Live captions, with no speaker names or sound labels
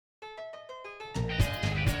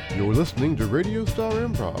You're listening to Radio Star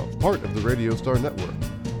Improv, part of the Radio Star Network.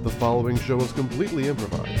 The following show is completely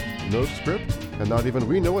improvised. No script, and not even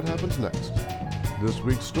we know what happens next. This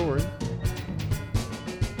week's story: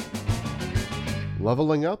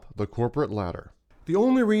 Leveling Up the Corporate Ladder. The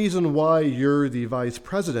only reason why you're the vice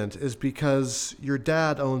president is because your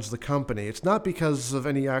dad owns the company. It's not because of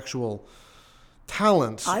any actual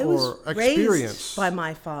talent or experience. I was raised by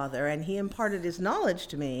my father, and he imparted his knowledge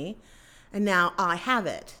to me, and now I have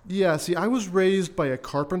it. Yeah, see, I was raised by a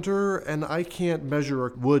carpenter, and I can't measure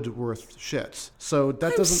a wood worth shit. So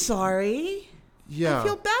that doesn't... I'm sorry. Yeah. I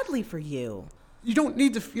feel badly for you. You don't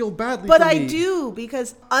need to feel badly but for me. But I do,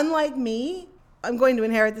 because unlike me, I'm going to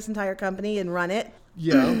inherit this entire company and run it.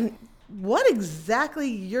 Yeah. What exactly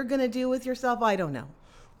you're going to do with yourself, I don't know.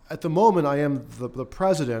 At the moment, I am the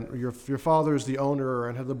president. Your father's the owner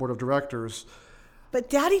and head of the board of directors. But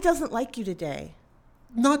Daddy doesn't like you today.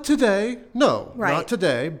 Not today. No, right. Not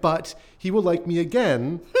today. But he will like me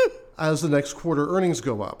again as the next quarter earnings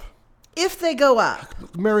go up. If they go up.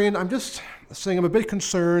 Marion, I'm just saying I'm a bit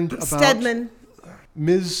concerned about... Stedman.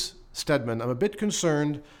 Ms. Stedman, I'm a bit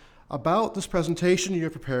concerned about this presentation you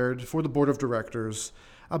have prepared for the board of directors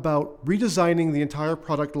about redesigning the entire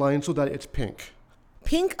product line so that it's pink.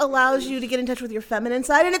 Pink allows you to get in touch with your feminine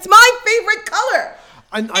side, and it's my favorite color.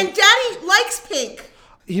 And Daddy likes pink.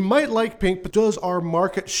 He might like pink, but does our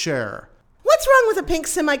market share? What's wrong with a pink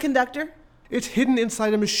semiconductor? It's hidden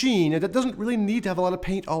inside a machine, and it doesn't really need to have a lot of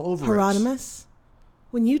paint all over Hieronymus,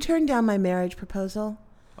 when you turned down my marriage proposal,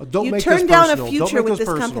 you turned down a future with this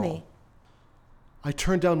company. I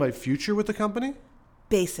turned down my future with the company?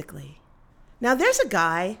 Basically. Now, there's a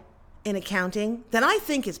guy in accounting that I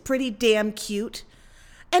think is pretty damn cute.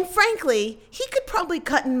 And frankly, he could probably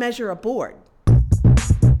cut and measure a board.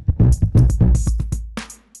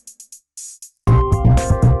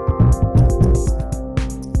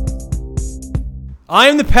 I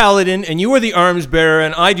am the paladin, and you are the arms bearer,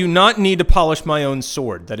 and I do not need to polish my own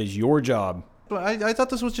sword. That is your job. But I thought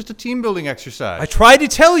this was just a team-building exercise. I tried to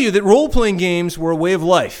tell you that role-playing games were a way of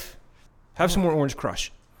life. Have some more Orange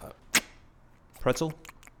Crush. Pretzel?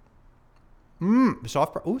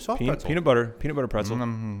 Soft pretzel. Peanut butter pretzel.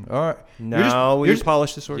 All right. Now will you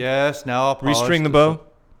polish the sword? Yes, now I'll polish Restring the bow?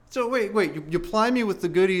 So wait, you ply me with the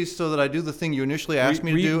goodies so that I do the thing you initially asked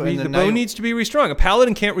me to do, and then the bow needs to be restrung. A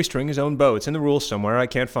paladin can't restring his own bow. It's in the rules somewhere. I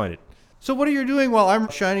can't find it. So what are you doing while I'm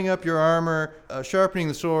shining up your armor, sharpening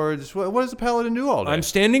the swords? What does the paladin do all day? I'm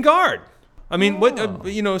standing guard. I mean,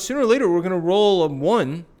 sooner or later we're going to roll a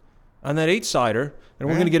 1 on that 8-sider, and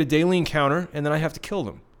we're going to get a daily encounter, and then I have to kill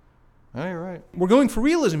them. Oh, you're right. We're going for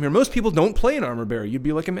realism here. Most people don't play an armor bearer. You'd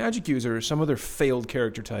be like a magic user or some other failed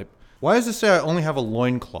character type. Why does it say I only have a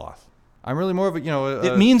loincloth? I'm really more of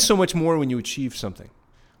a, It means so much more when you achieve something.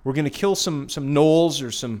 We're going to kill some gnolls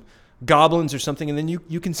or some goblins or something, and then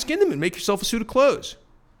you can skin them and make yourself a suit of clothes.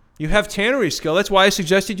 You have tannery skill. That's why I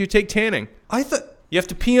suggested you take tanning. I thought... You have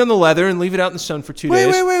to pee on the leather and leave it out in the sun for 2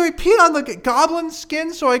 days. Wait. Pee on the goblin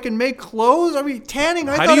skin so I can make clothes? I mean, tanning.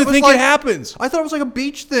 How do you think it happens? I thought it was like a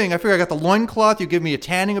beach thing. I figured I got the loincloth. You give me a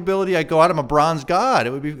tanning ability. I go out. I'm a bronze god.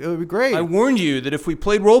 It would be great. I warned you that if we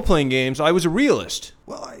played role-playing games, I was a realist.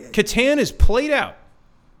 Well, Catan is played out.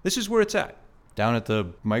 This is where it's at. Down at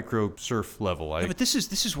the micro surf level. Yeah, but this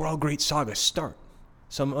is where all great sagas start.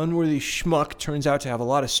 Some unworthy schmuck turns out to have a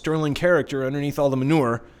lot of sterling character underneath all the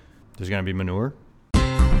manure. There's going to be manure?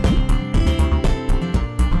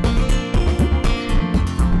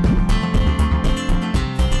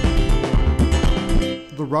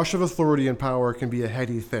 The rush of authority and power can be a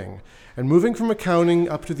heady thing, and moving from accounting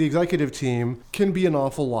up to the executive team can be an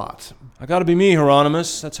awful lot. I gotta be me,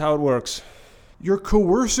 Hieronymus. That's how it works. You're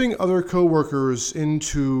coercing other coworkers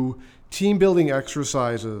into team-building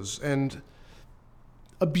exercises and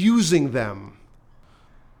abusing them.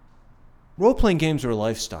 Role-playing games are a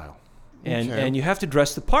lifestyle, and you have to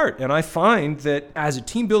dress the part. And I find that as a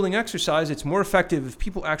team-building exercise, it's more effective if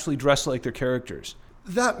people actually dress like their characters.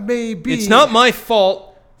 That may be... It's not my fault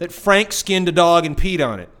that Frank skinned a dog and peed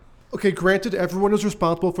on it. Okay, granted, everyone is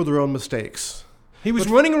responsible for their own mistakes. He was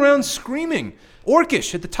running around screaming,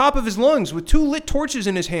 orcish at the top of his lungs with 2 lit torches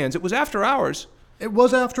in his hands. It was after hours. It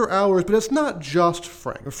was after hours, but it's not just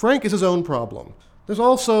Frank. Frank is his own problem. There's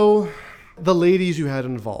also the ladies you had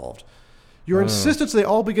involved. Your insistence they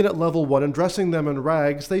all begin at level 1 and dressing them in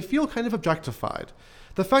rags, they feel kind of objectified.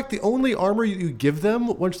 The fact the only armor you give them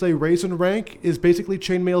once they raise in rank is basically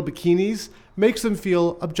chainmail bikinis makes them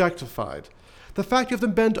feel objectified. The fact you have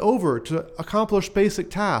them bend over to accomplish basic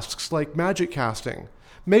tasks like magic casting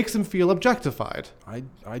makes them feel objectified.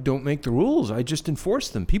 I don't make the rules. I just enforce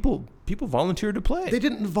them. People volunteer to play. They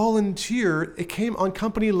didn't volunteer. It came on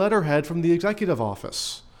company letterhead from the executive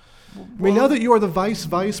office. I mean, now that you are the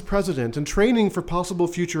vice president and training for possible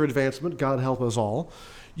future advancement, God help us all,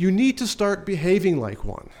 you need to start behaving like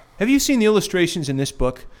one. Have you seen the illustrations in this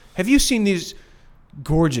book? Have you seen these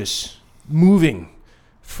gorgeous, moving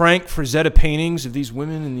Frank Frazetta paintings of these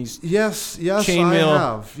women and these Yes, chainmail? I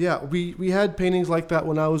have. Yeah, we had paintings like that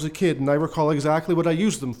when I was a kid, and I recall exactly what I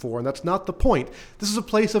used them for, and that's not the point. This is a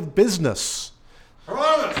place of business.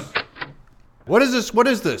 Hieronymus! What is this? What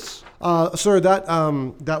is this? Sir, that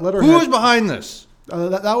letterhead... Who is behind this?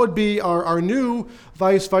 That would be our new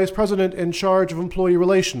vice president in charge of employee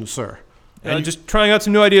relations, sir. Just trying out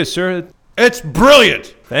some new ideas, sir. It's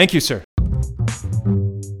brilliant! Thank you, sir.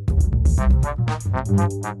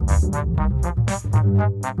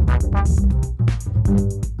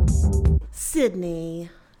 Sydney,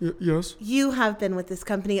 Yes. you have been with this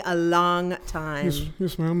company a long time.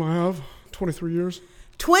 Yes, ma'am, I have. 23 years.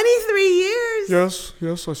 23 years?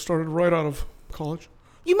 Yes, I started right out of college.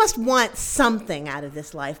 You must want something out of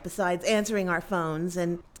this life besides answering our phones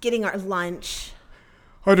and getting our lunch.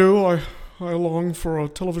 I do. I long for a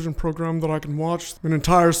television program that I can watch an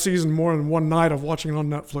entire season more than one night of watching it on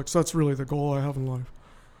Netflix. That's really the goal I have in life.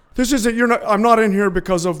 This is it. I'm not in here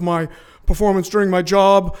because of my performance during my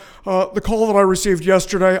job. The call that I received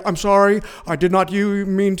yesterday, I'm sorry. I did not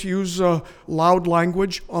mean to use loud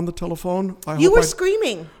language on the telephone. You were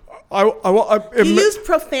screaming. You used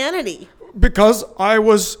profanity. Because I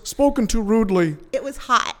was spoken to rudely. It was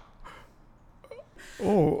hot.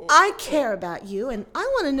 Oh. I care about you, and I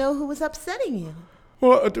want to know who was upsetting you.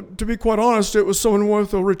 Well, to be quite honest, it was someone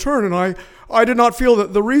with a return, and I did not feel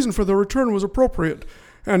that the reason for the return was appropriate.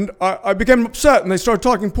 And I became upset, and they started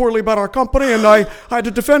talking poorly about our company, and I had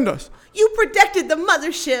to defend us. You protected the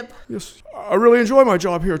mothership. Yes, I really enjoy my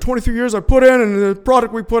job here. 23 years I put in, and the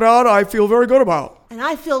product we put out, I feel very good about. And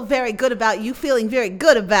I feel very good about you feeling very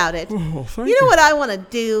good about it. Oh, thank You know what I want to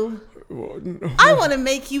do? No. I want to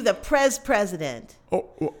make you the president. Oh,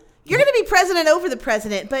 well, You're going to be president over the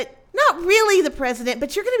president, but not really the president,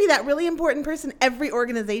 but you're going to be that really important person every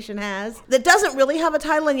organization has that doesn't really have a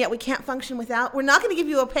title and yet we can't function without. We're not going to give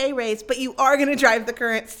you a pay raise, but you are going to drive the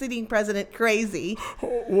current sitting president crazy.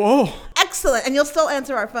 whoa. Excellent. And you'll still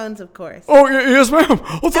answer our phones, of course. Oh, yes, ma'am.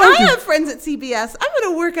 Oh, And thank I you. have friends at CBS. I'm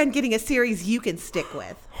going to work on getting a series you can stick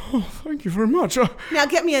with. Oh, thank you very much. Now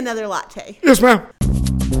get me another latte. Yes, ma'am.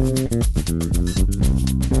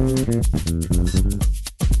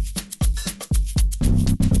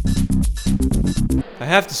 I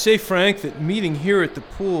have to say, Frank, that meeting here at the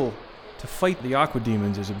pool to fight the aqua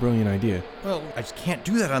demons is a brilliant idea. Well, I just can't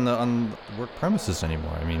do that on the work premises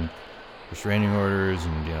anymore. I mean, restraining orders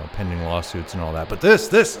and pending lawsuits and all that. But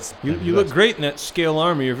this is You look great in that scale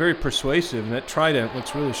armor. You're very persuasive, and that trident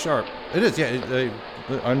looks really sharp. It is, yeah.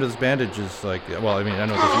 Under this bandage is like, well, I mean, I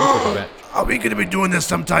know this looks like a bandage. Are we going to be doing this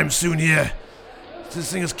sometime soon here?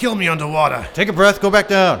 This thing has killed me underwater. Take a breath, go back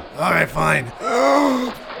down. All right, fine.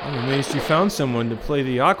 I'm amazed you found someone to play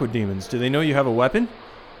the aqua demons. Do they know you have a weapon?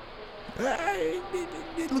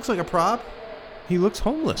 It looks like a prop. He looks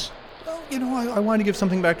homeless. Well, I wanted to give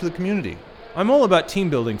something back to the community. I'm all about team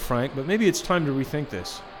building, Frank, but maybe it's time to rethink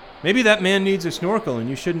this. Maybe that man needs a snorkel and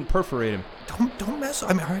you shouldn't perforate him. Don't mess.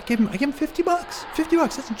 I mean, I gave him $50.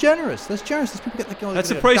 $50. That's generous. That's generous. These people get like. That's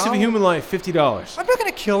the price of a human life, $50. I'm not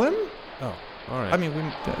gonna kill him. Oh, all right. I mean,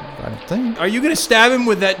 I don't think. Are you going to stab him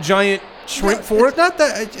with that giant shrimp No, fork? It's not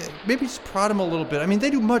that. Maybe just prod him a little bit. I mean,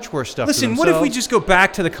 they do much worse stuff. Listen, to what if we themselves. just go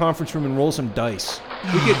back to the conference room and roll some dice?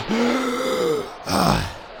 We could.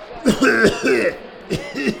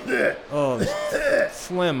 Oh, there's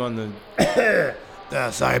phlegm on the.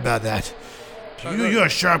 Sorry about that. You're a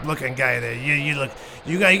sharp-looking guy there. You got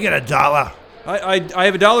a $1. I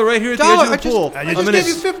have $1 right here at the $1, edge of the pool. I just I'm gonna gave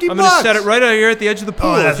you $50. I'm gonna set it right out here at the edge of the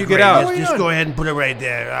pool that's if you get great. out. Just go ahead and put it right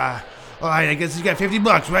there. All right, I guess you got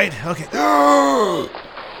 $50, right? Okay.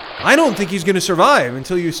 I don't think he's gonna survive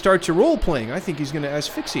until you start your role playing. I think he's gonna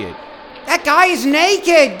asphyxiate. That guy is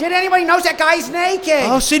naked. Did anybody notice that guy's naked?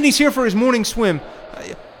 Oh, Sydney's here for his morning swim.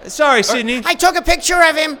 Sorry, Sydney. I took a picture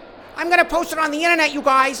of him. I'm going to post it on the internet, you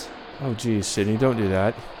guys. Oh, geez, Sydney, don't do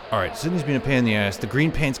that. All right, Sydney's being a pain in the ass. The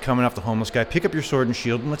green paint's coming off the homeless guy. Pick up your sword and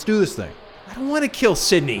shield and let's do this thing. I don't want to kill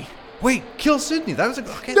Sydney. Wait, kill Sydney. That was a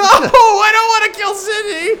okay. No, I don't want to kill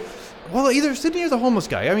Sydney. Well, either Sydney or the homeless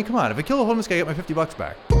guy. I mean, come on. If I kill the homeless guy, I get my $50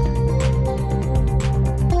 back.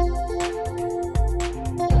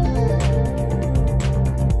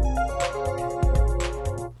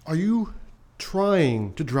 Are you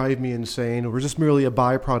trying to drive me insane, or is this merely a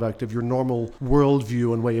byproduct of your normal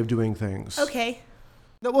worldview and way of doing things? Okay.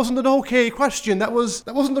 That wasn't an okay question. That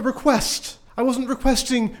wasn't a request. I wasn't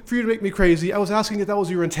requesting for you to make me crazy. I was asking if that was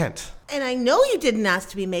your intent. And I know you didn't ask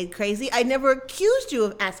to be made crazy. I never accused you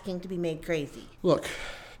of asking to be made crazy. Look,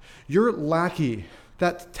 your lackey,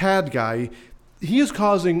 that Tad guy, he is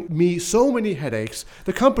causing me so many headaches.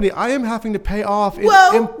 The company I am having to pay off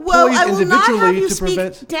employees I will not have you to speak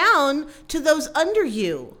prevent. down to those under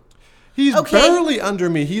you. He's Okay. barely under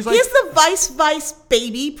me. He's like, He's the vice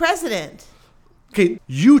baby president. okay,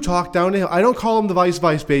 you talk down to him. I don't call him the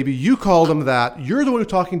vice baby. You called him that. You're the one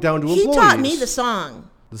who's talking down to He employees. taught me the song.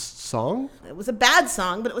 The song? It was a bad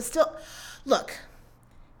song, but it was still... Look,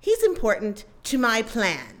 he's important to my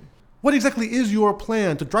plan. What exactly is your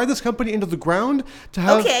plan? To drive this company into the ground? To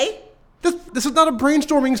have... Okay. This is not a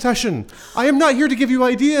brainstorming session. I am not here to give you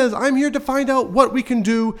ideas. I'm here to find out what we can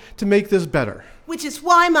do to make this better. Which is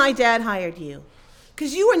why my dad hired you.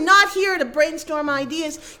 Because you were not here to brainstorm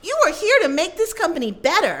ideas. You were here to make this company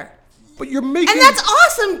better. But you're making... And that's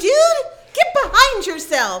awesome, dude! Get behind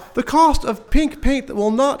yourself! The cost of pink paint that will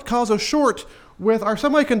not cause a short with our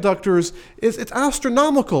semiconductors it's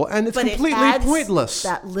astronomical, and it's But completely it adds pointless.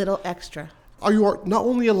 that little extra. You are not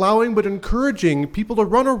only allowing but encouraging people to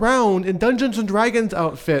run around in Dungeons and Dragons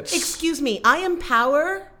outfits. Excuse me, I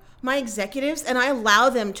empower my executives and I allow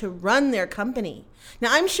them to run their company. Now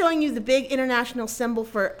I'm showing you the big international symbol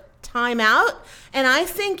for time out, and I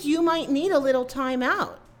think you might need a little time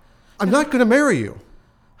out. I'm not going to marry you.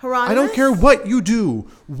 Hieronymus? I don't care what you do,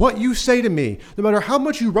 what you say to me, no matter how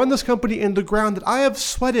much you run this company in the ground that I have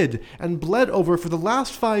sweated and bled over for the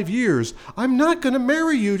last 5 years. I'm not going to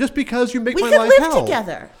marry you just because you make We my could life live hell.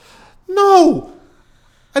 together. No!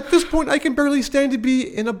 At this point, I can barely stand to be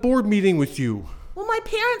in a board meeting with you. Well, my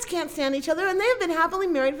parents can't stand each other, and they've been happily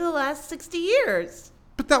married for the last 60 years.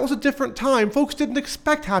 But that was a different time. Folks didn't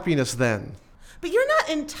expect happiness then. But you're not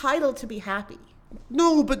entitled to be happy.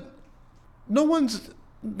 No, but no one's...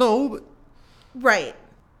 No, but Right.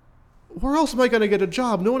 where else am I going to get a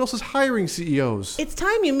job? No one else is hiring CEOs. It's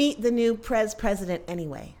time you meet the new president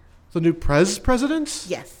anyway. The new president?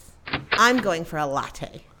 Yes. I'm going for a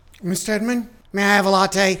latte. Mr. Edmund, may I have a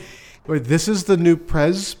latte? Wait, this is the new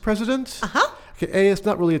president? Uh-huh. Okay, A, it's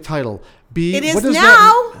not really a title. B, It is what does now.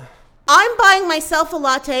 that... I'm buying myself a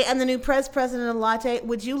latte and the new president a latte.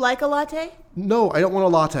 Would you like a latte? No, I don't want a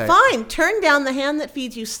latte. Fine. Turn down the hand that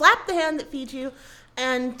feeds you. Slap the hand that feeds you.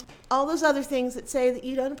 And all those other things that say that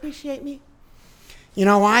you don't appreciate me. You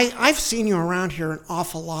know, I've seen you around here an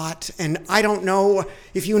awful lot, and I don't know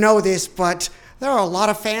if you know this, but there are a lot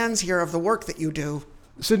of fans here of the work that you do.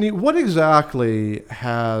 Sydney, what exactly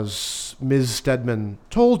has Ms. Stedman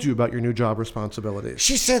told you about your new job responsibilities?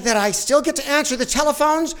 She said that I still get to answer the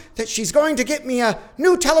telephones, that she's going to get me a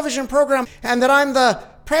new television program, and that I'm the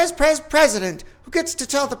president who gets to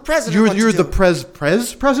tell the president what to You're do.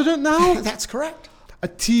 the president now? That's correct. A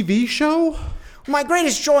TV show? My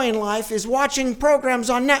greatest joy in life is watching programs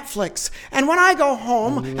on Netflix. And when I go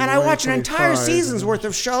home and I watch an entire 25, season's worth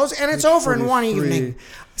of shows and it's over in one 43. evening.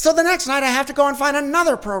 So the next night I have to go and find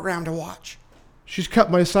another program to watch. She's cut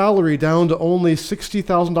my salary down to only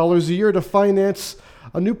 $60,000 a year to finance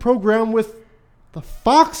a new program with the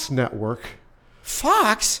Fox network.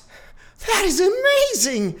 Fox? That is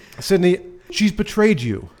amazing. Sydney, she's betrayed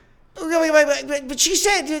you. But she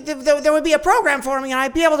said there would be a program for me and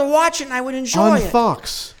I'd be able to watch it and I would enjoy On it.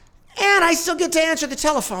 Fox. And I still get to answer the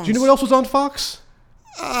telephones. Do you know what else was on Fox?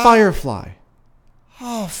 Firefly.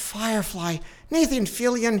 Oh, Firefly. Nathan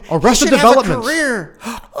Fillion. Arrested he should Development. Have a career.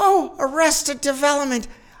 Oh, Arrested Development.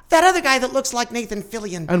 That other guy that looks like Nathan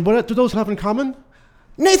Fillion. And what do those have in common?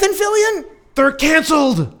 Nathan Fillion? They're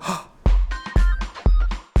canceled!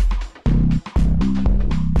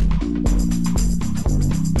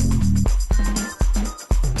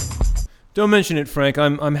 Don't mention it, Frank.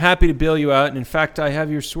 I'm happy to bail you out, and in fact, I have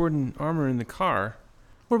your sword and armor in the car.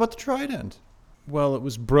 What about the trident? Well, it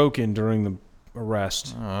was broken during the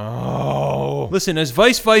arrest. Oh. Listen, as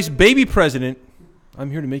vice baby president, I'm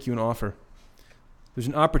here to make you an offer. There's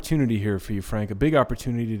an opportunity here for you, Frank, a big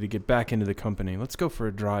opportunity to get back into the company. Let's go for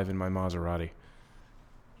a drive in my Maserati.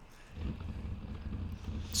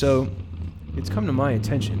 So, it's come to my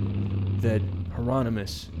attention that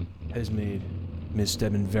Hieronymus has made Ms.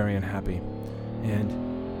 Stedman very unhappy.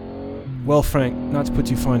 And, well, Frank, not to put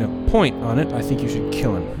too fine a point on it, I think you should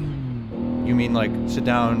kill him. You mean like sit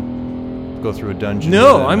down, go through a dungeon?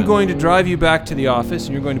 No, with him I'm and- going to drive you back to the office,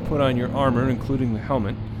 and you're going to put on your armor, including the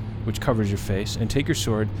helmet, which covers your face, and take your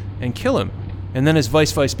sword and kill him. And then as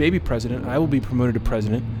vice baby president, I will be promoted to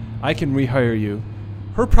president. I can rehire you,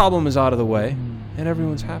 Her problem is out of the way, and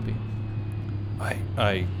everyone's happy.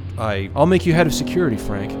 I'll make you head of security,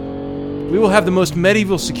 Frank. We will have the most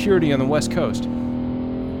medieval security on the West Coast.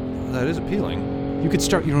 That is appealing. You could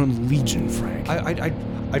start your own legion, Frank.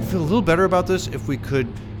 I'd feel a little better about this if we could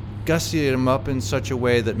gussy him up in such a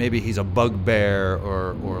way that maybe he's a bugbear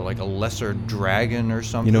or like a lesser dragon or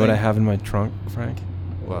something. You know what I have in my trunk, Frank?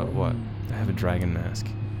 What? I have a dragon mask.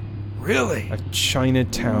 Really? A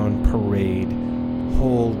Chinatown parade,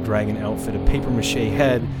 whole dragon outfit, a papier-mâché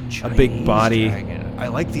head, a big body. Dragon. I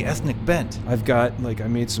like the ethnic bent. I've got, I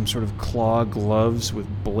made some sort of claw gloves with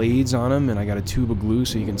blades on them, and I got a tube of glue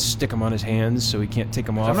so you can stick them on his hands so he can't take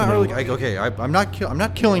them off. I'm not really... I'm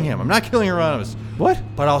not killing him. I'm not killing Hieronymus. What?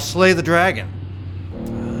 But I'll slay the dragon.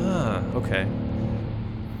 Ah, okay.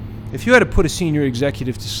 If you had to put a senior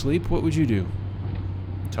executive to sleep, what would you do?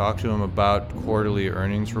 Talk to him about quarterly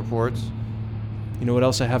earnings reports. You know what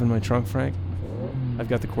else I have in my trunk, Frank? I've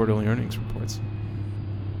got the quarterly earnings reports.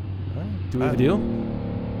 Do we have a deal?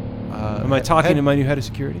 Am I talking to my new head of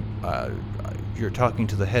security? You're talking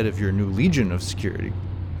to the head of your new legion of security.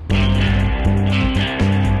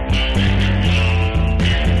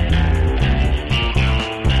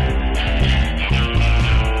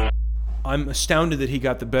 I'm astounded that he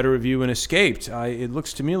got the better of you and escaped. It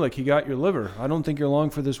looks to me like he got your liver. I don't think you're long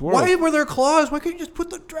for this world. Why were there claws? Why couldn't you just put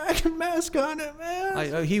the dragon mask on it,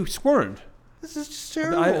 man? He squirmed. This is just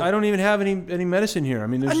terrible. I don't even have any medicine here. I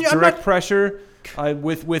mean, there's direct pressure.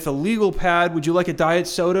 With a legal pad, would you like a diet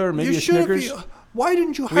soda or maybe a Snickers? Why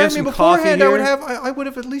didn't you We hire have me some beforehand? coffee I would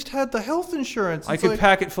have at least had the health insurance. I could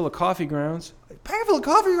pack it full of coffee grounds. Pack full of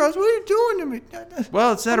coffee grounds? What are you doing to me?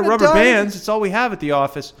 Well, it's out of I'm rubber gonna die. bands. It's all we have at the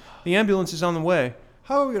office. The ambulance is on the way.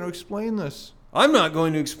 How are we going to explain this? I'm not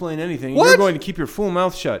going to explain anything. What? You're going to keep your full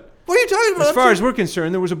mouth shut. What are you talking about? As far as we're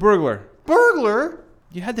concerned, there was a burglar. Burglar?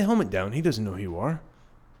 You had the helmet down. He doesn't know who you are.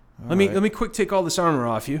 Let me quick take all this armor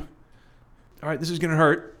off you. All right, this is going to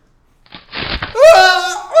hurt.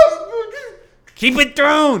 Keep it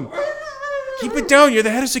down. Keep it down. You're the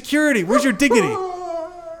head of security. Where's your dignity?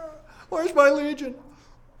 Where's my legion?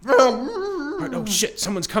 All right, oh, shit.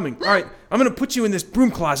 Someone's coming. All right, I'm going to put you in this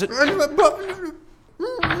broom closet.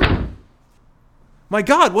 My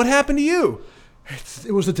God, what happened to you?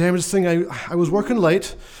 It was the damnedest thing. I was working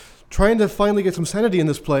late, trying to finally get some sanity in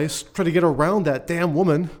this place, trying to get around that damn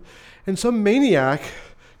woman, and some maniac,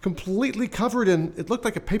 completely covered in, it looked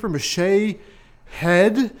like a papier-mâché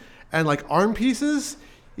head and like arm pieces.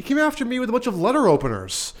 He came after me with a bunch of letter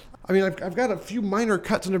openers. I mean, I've got a few minor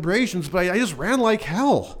cuts and abrasions, but I just ran like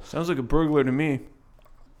hell. Sounds like a burglar to me.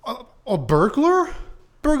 A burglar?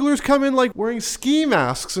 Burglars come in like wearing ski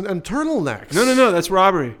masks and turtlenecks. No, that's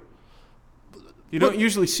robbery. You don't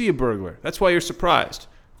usually see a burglar. That's why you're surprised.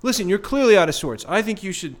 Listen, you're clearly out of sorts. I think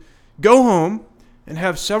you should go home and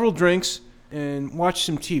have several drinks and watch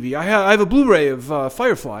some TV. I have a Blu-ray of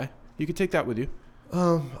Firefly. You could take that with you.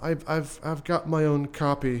 I've got my own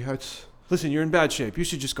copy. Listen, you're in bad shape. You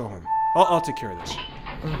should just go home. I'll take care of this.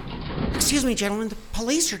 Excuse me, gentlemen. The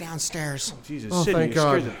police are downstairs. Jesus, Oh, Sidney, thank you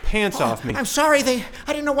scared God. the pants off me. I'm sorry. I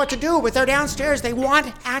didn't know what to do, but they're downstairs. They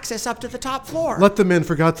want access up to the top floor. Let them in,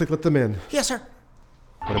 for God's sake, let them in. Yes, sir.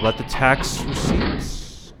 What about the tax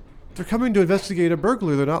receipts? They're coming to investigate a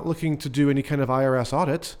burglar. They're not looking to do any kind of IRS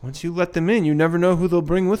audit. Once you let them in, you never know who they'll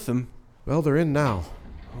bring with them. Well, they're in now.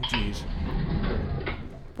 Oh, jeez.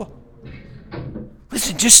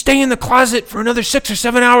 Listen, just stay in the closet for another 6 or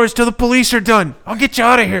 7 hours till the police are done. I'll get you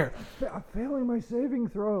out of here. I'm failing my saving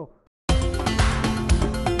throw.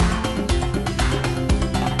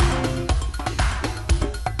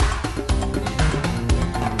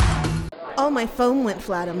 Oh, my foam went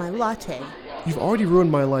flat on my latte. You've already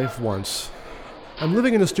ruined my life once. I'm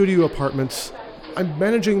living in a studio apartment. I'm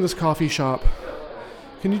managing this coffee shop.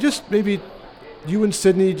 Can you just maybe, you and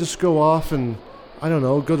Sydney just go off and, I don't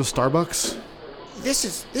know, go to Starbucks? This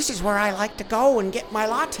is where I like to go and get my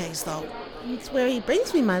lattes, though. It's where he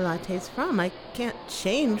brings me my lattes from. I can't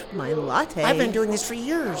change my latte. I've been doing this for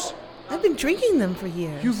years. I've been drinking them for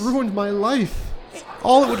years. You've ruined my life.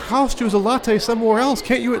 All it would cost you is a latte somewhere else.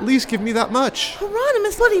 Can't you at least give me that much?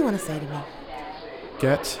 Hieronymus, what do you want to say to me?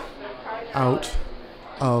 Get out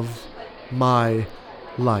of my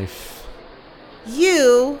life.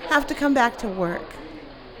 You have to come back to work.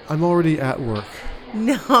 I'm already at work.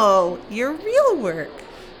 No, your real work.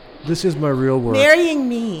 This is my real work. Marrying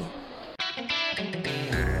me.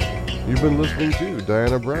 You've been listening to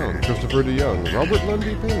Diana Brown, Christopher DeYoung, Robert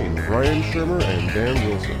Lundy Payne, Brian Shermer, and Dan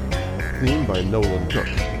Wilson. Theme by Nolan Cook.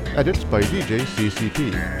 Edits by DJ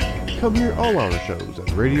CCP. Come hear all our shows at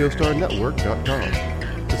RadiostarNetwork.com.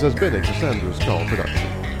 This has been a Cassandra's Call production.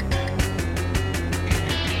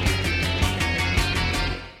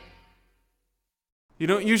 You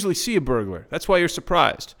don't usually see a burglar. That's why you're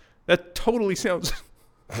surprised. That totally sounds...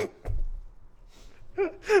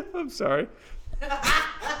 I'm sorry.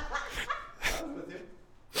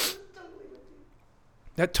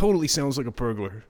 That totally sounds like a burglar.